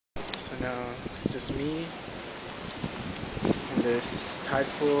So now it's just me and this tide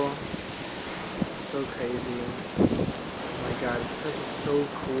pool. So crazy. Oh my god, this is so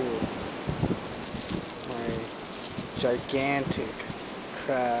cool. My gigantic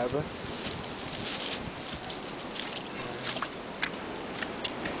crab.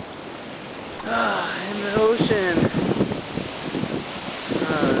 In the ocean.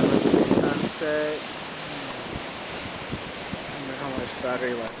 Look at the sunset. I don't know how much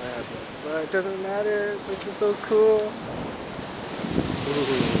battery life I have, but it doesn't matter. This is so cool.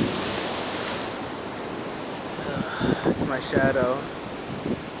 It's my shadow.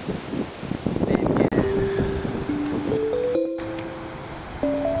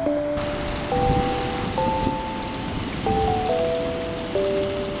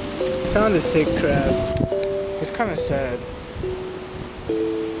 Found a sick crab. It's kind of sad,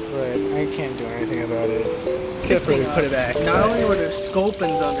 but I can't do anything about it. Except for put it back. Not only were there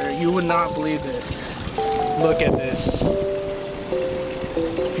sculpins under, you would not believe this. Look at this.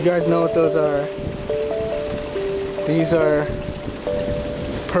 If you guys know what those are, these are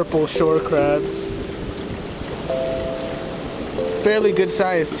purple shore crabs. Fairly good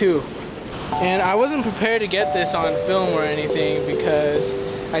size too. And I wasn't prepared to get this on film or anything because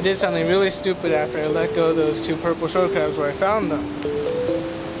I did something really stupid after I let go of those two purple shore crabs where I found them.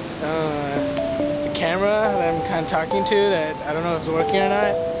 The camera that I'm kind of talking to, that I don't know if it's working or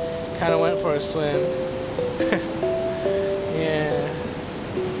not, kind of went for a swim. Yeah.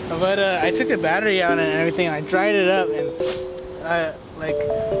 But I took the battery out and everything. I dried it up, and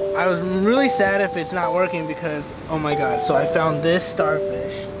I was really sad if it's not working because, oh my god. So I found this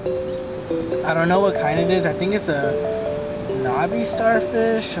starfish. I don't know what kind it is. I think it's a knobby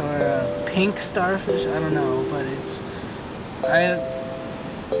starfish or a pink starfish. I don't know, but I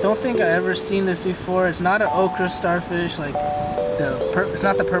don't think I've ever seen this before. It's not an ochre starfish, like it's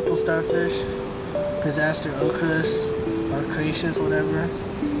not the purple starfish, Pisaster ochreus or cracius, whatever.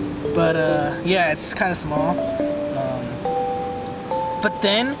 But yeah, it's kind of small. But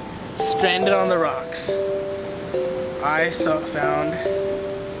then, stranded on the rocks, I found,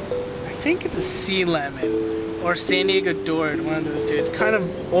 I think it's a sea lemon or San Diego Dorad, one of those two. It's kind of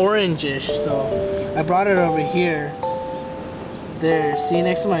orangish, so I brought it over here. There, see,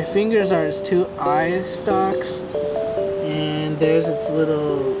 next to my fingers are its two eye stalks, and there's its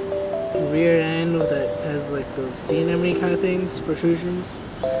little rear end that has like those sea anemone kind of things, protrusions.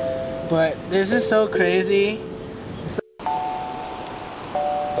 But this is so crazy.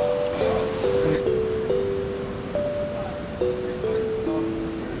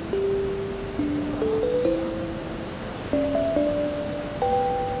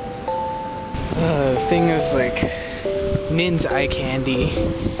 The thing is like Nin's eye candy.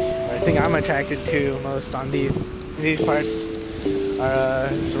 The thing I'm attracted to most on these parts are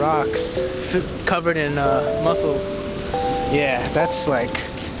these rocks covered in mussels. Yeah, that's like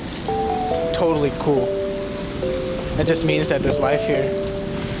totally cool. That just means that there's life here.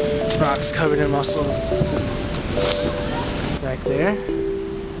 Rocks covered in mussels. Back there,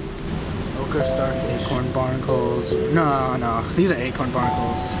 ochre starfish, acorn barnacles. No, these are acorn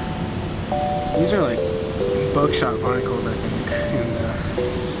barnacles. These are like buckshot barnacles, I think.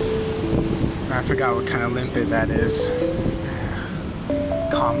 And I forgot what kind of limpet that is.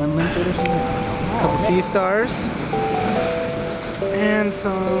 Common limpet or something? I don't know. A couple sea stars. And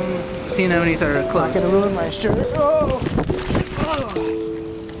some sea anemones that are close. I'm gonna ruin my shirt.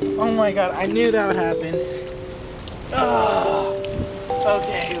 Oh my god, I knew that would happen.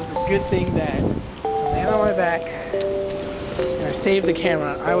 Okay, it was a good thing that I landed on my back and I saved the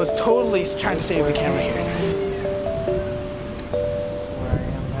camera. I was totally trying to save the camera here. Where I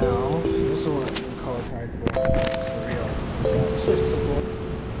am now. This is what we call a tide pool. For real. This was so cool.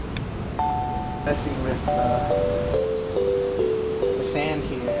 Messing with the sand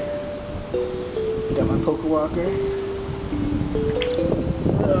here. Got my poker walker.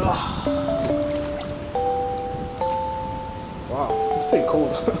 Wow, it's pretty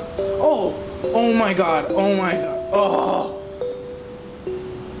cold. Oh my god, oh,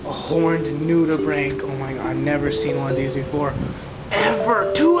 a horned nudibranch. Oh my god, I've never seen one of these before,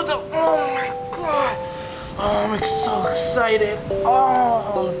 ever. Two of them. Oh my god, oh, I'm so excited.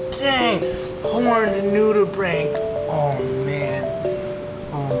 Oh dang, horned nudibranch. Oh man,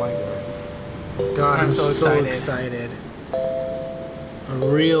 oh my god, I'm so excited. A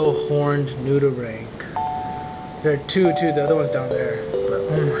real horned nudibranch. There are two, the other one's down there. But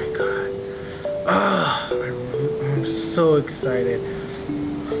oh my god. I'm so excited.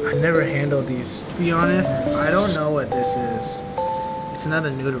 I never handled these. To be honest, I don't know what this is. It's another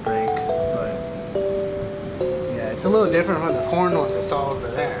nudibranch, but yeah, it's a little different from the horned one I saw over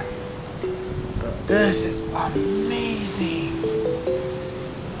there. This is amazing.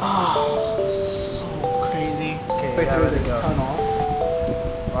 Oh, so crazy. Okay, right through this tunnel.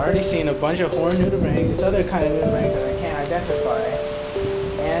 I've already seen a bunch of horned nudibranch, this other kind of nudibranch that I can't identify,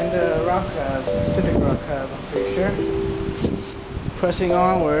 and rock crab, Pacific rock crab, I'm pretty sure. Pressing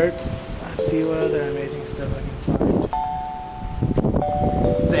onwards, let's see what other amazing stuff I can find.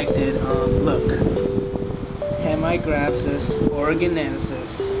 Infected, look. Hemigrapsis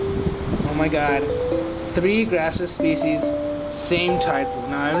oregonensis. Oh my god. 3 Grapsis species, same tide pool.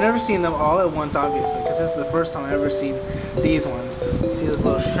 Now, I've never seen them all at once, obviously, because this is the first time I've ever seen these ones. See those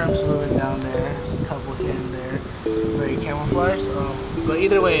little shrimps moving down there? There's a couple here and there. Very camouflaged. But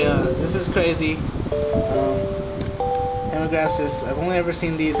either way, this is crazy. Hemigrapsis, I've only ever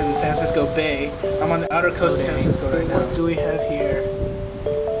seen these in San Francisco Bay. I'm on the outer coast of San Francisco right now. What do we have here?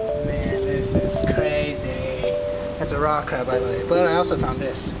 Man, this is crazy. That's a rock crab, by the way. But I also found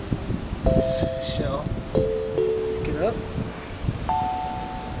this shell. Pick it up.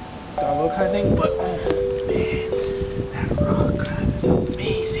 Gobble kind of thing, but oh man, that rock crab is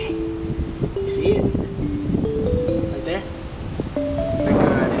amazing. You see it? Right there? Oh my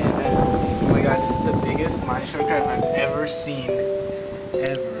god, man, that is amazing. Oh my god, this is the biggest line shark crab I've ever seen.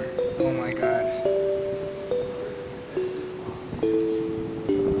 Ever. Oh my god.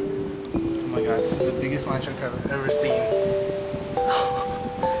 Oh my god, this is the biggest line shark crab I've ever seen.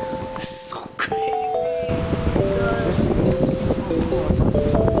 It's so crazy. This is so cool.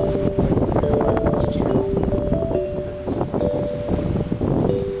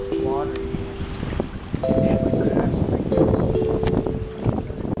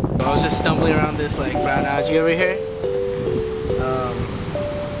 I was just stumbling around this like brown algae over here.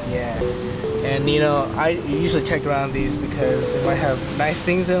 Yeah, and you know, I usually check around these because they might have nice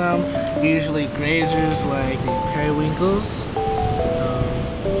things in them. Usually grazers like these periwinkles,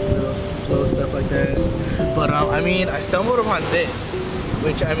 little slow stuff like that. But I mean, I stumbled upon this,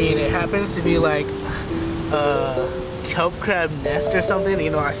 which I mean, it happens to be like kelp crab nest or something. You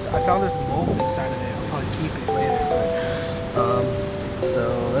know, I found this mold inside of it. I'll probably keep it later. But,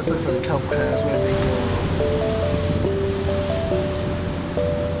 so let's look for the kelp crabs. Where did they go?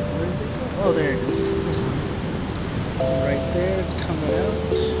 Oh, there it is. This one. Right there, it's coming out.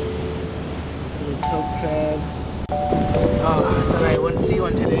 Little kelp crab. Oh, I thought I wouldn't see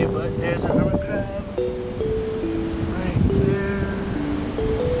one today, but there's a hermit crab. Right there.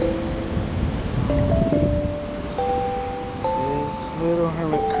 There's little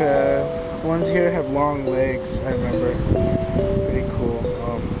hermit crab. Ones here have long legs, I remember. Pretty cool.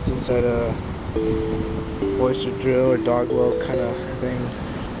 It's inside a oyster drill or dog well kind of thing.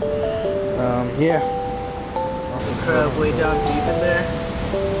 Yeah. Also crab way down deep in there.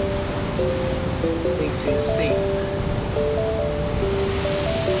 Thinks he's safe.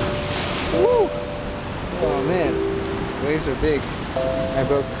 Woo! Oh man, waves are big. I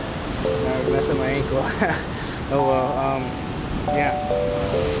messed up my ankle. Oh well, yeah.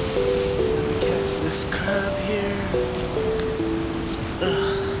 Let me catch this crab here.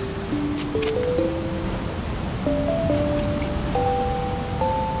 Ugh.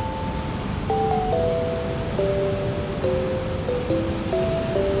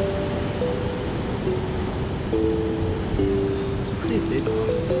 Big one.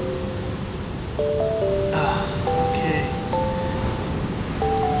 Okay.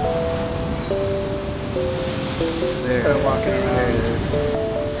 There. I'm walking around. There it is.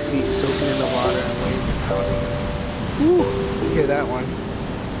 Feet soaking in the water and waves pounding. Woo! You hear that one?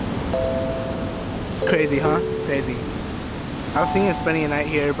 It's crazy, huh? Crazy. I was thinking of spending a night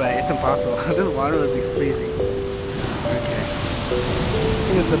here, but it's impossible. This water would be freezing. Okay. I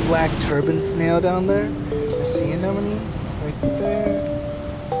think it's a black turban snail down there. A sea anemone. Right there.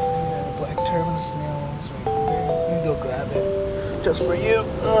 And then a black turban snail is right there. You can go grab it. Just for you.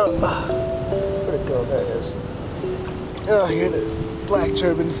 Where'd it go? There it is. Oh, here it is. Black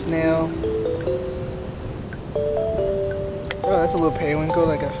turban snail. Oh, that's a little periwinkle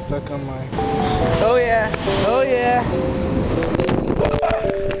that got stuck on my... Oh yeah. Oh yeah.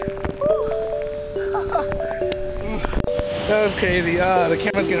 That was crazy. Oh, the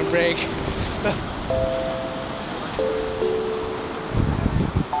camera's gonna break.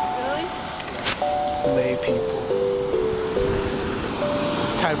 Lay people.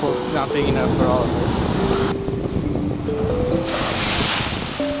 Tide pool's not big enough for all of this.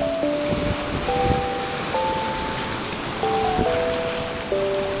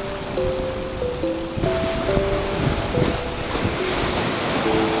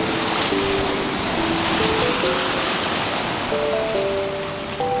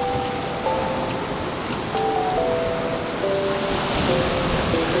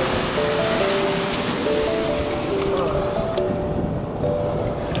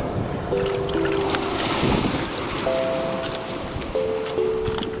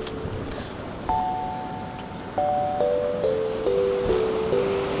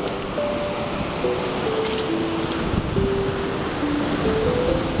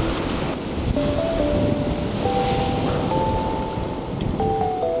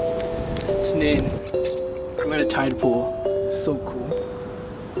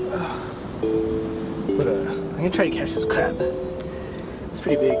 me try to catch this crab. It's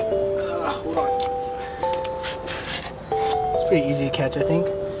pretty big. Hold on. It's pretty easy to catch, I think.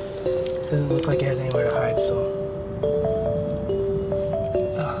 Doesn't look like it has anywhere to hide, so.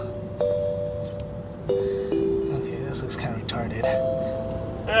 Okay, this looks kind of retarded.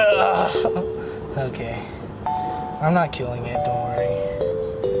 Okay. I'm not killing it, don't worry.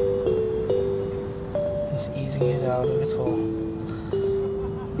 Just easing it out of its hole.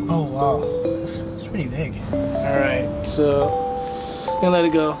 Oh wow, it's pretty big. Alright, so I'm gonna let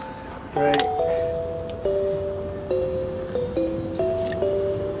it go. Right.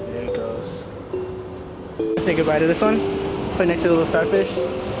 There it goes. Let's say goodbye to this one. Put it next to the little starfish.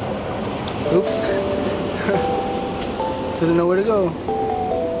 Oops. Doesn't know where to go.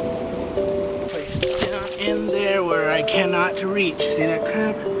 Place it down in there where I cannot reach. See that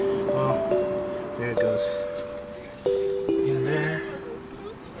crab? Well, there it goes. In there.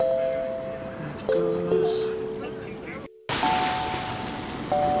 There it goes.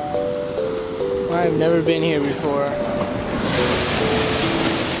 I've never been here before.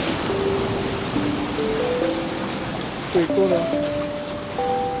 Pretty cool though.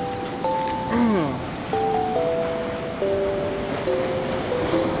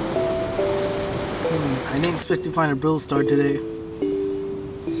 I didn't expect to find a brill star today.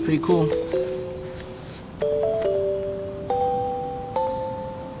 It's pretty cool.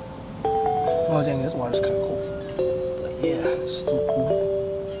 Oh dang, this water's kind of cool. But yeah, it's still cool.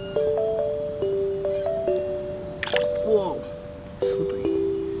 Whoa, slippery.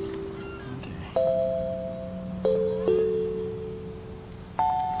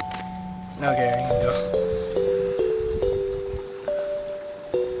 Okay, I can go.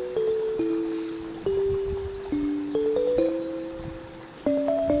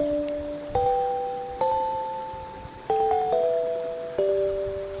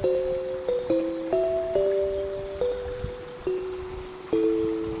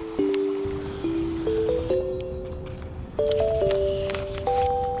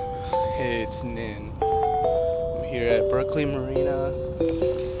 It's noon. I'm here at Berkeley Marina,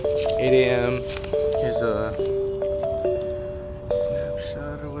 8 a.m. Here's a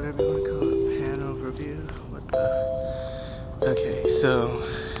snapshot or whatever you want to call it, pan overview. What the? Okay, so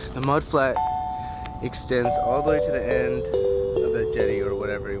the mud flat extends all the way to the end of the jetty or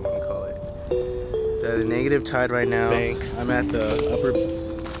whatever you want to call it. It's at a negative tide right now. Banks. I'm at the upper,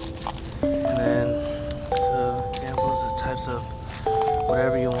 and then so examples of types of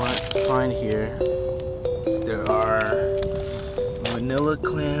whatever you want to find here. There are manila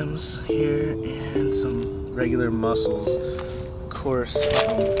clams here and some regular mussels. Of course,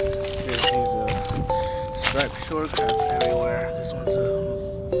 there's these striped shore crabs everywhere. This one's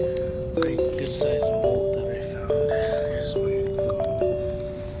a pretty good sized molt that I found. Here's my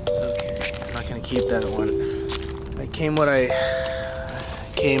okay, I'm not gonna keep that one. I came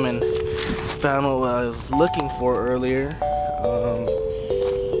and found what I was looking for earlier.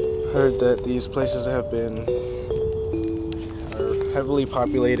 Heard that these places are heavily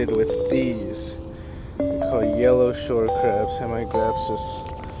populated with these. They're called yellow shore crabs, Hemigrapsis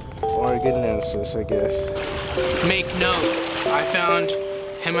oregonensis, I guess. Make note, I found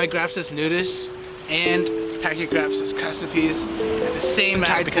Hemigrapsis nudus and Pachygrapsis crassipes at the same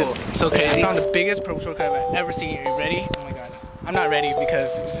tide pool. So crazy. I found the biggest purple shore crab I've ever seen. Are you ready? Oh my god. I'm not ready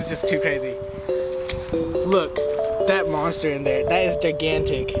because this is just too crazy. Look, that monster in there, that is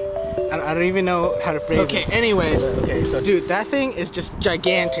gigantic. I don't even know how to phrase this. Okay, anyways. Okay, so dude, that thing is just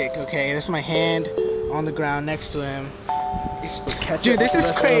gigantic, okay? There's my hand on the ground next to him. Dude, this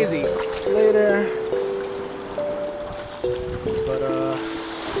is crazy. Later. But,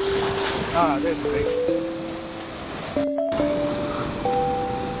 there's a big.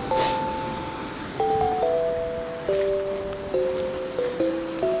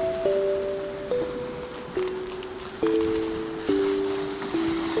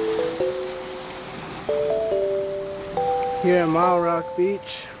 Here at Mile Rock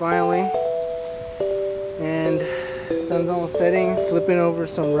Beach, finally, and the sun's almost setting, flipping over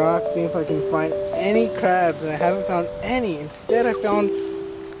some rocks, seeing if I can find any crabs, and I haven't found any. Instead, I found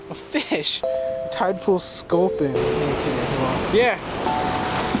a fish, a tide pool sculpin. Okay, well, yeah,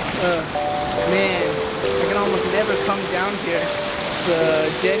 man, I can almost never come down here. The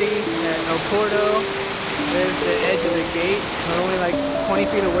jetty at El Porto, there's the edge of the gate, we're only like 20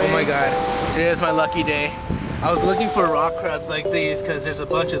 feet away. Oh my god, here's my lucky day. I was looking for rock crabs like these because there's a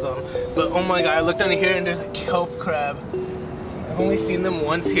bunch of them. But oh my god, I looked under here and there's a kelp crab. I've only seen them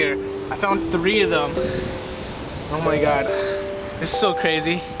once here. I found 3 of them. Oh my god. This is so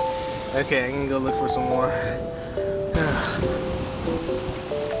crazy. Okay, I'm gonna go look for some more.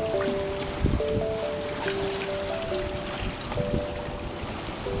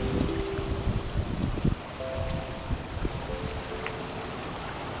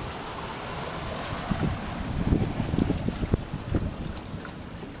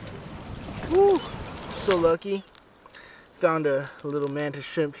 Woo! So lucky. Found a little mantis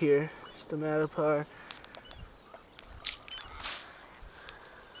shrimp here. Just a matapar.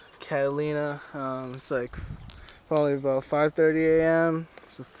 Catalina. It's like probably about 5:30 a.m.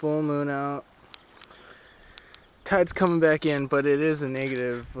 It's a full moon out. Tide's coming back in, but it is a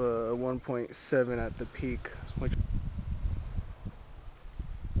negative 1.7 at the peak, which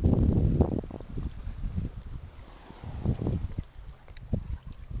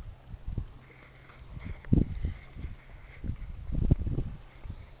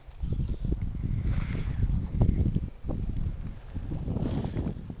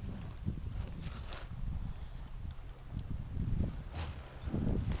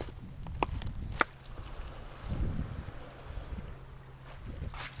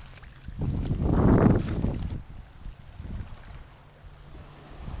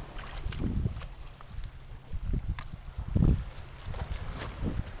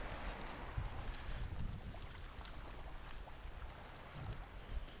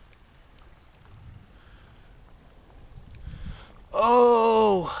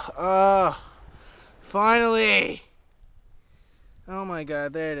finally! Oh my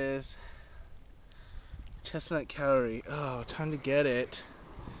god, there it is. Chestnut cowrie. Oh, time to get it.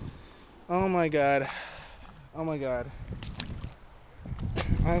 Oh my god. Oh my god.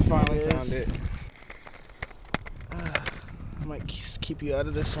 I finally found it. I might keep you out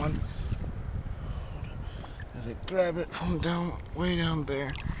of this one. As I grab it from down, way down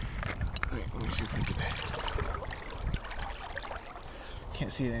there. Wait, let me see if I can get it.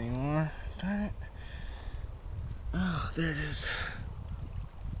 Can't see it anymore. Darn it. Oh, there it is.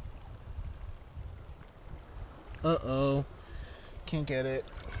 Uh-oh. Can't get it.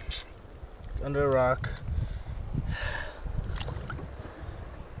 It's under a rock.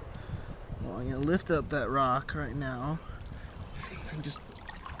 Well, I'm going to lift up that rock right now and just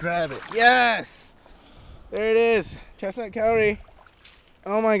grab it. Yes! There it is. Chestnut cowrie.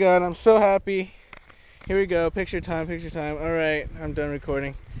 Oh my god, I'm so happy. Here we go. Picture time, picture time. Alright, I'm done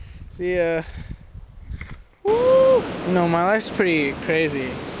recording. See ya. Woo! No, my life's pretty crazy.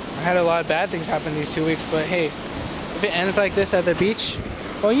 I had a lot of bad things happen these 2 weeks, but hey, if it ends like this at the beach,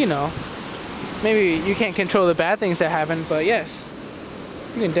 well, you know, maybe you can't control the bad things that happen, but yes,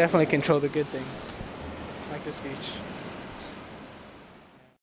 you can definitely control the good things, like this beach.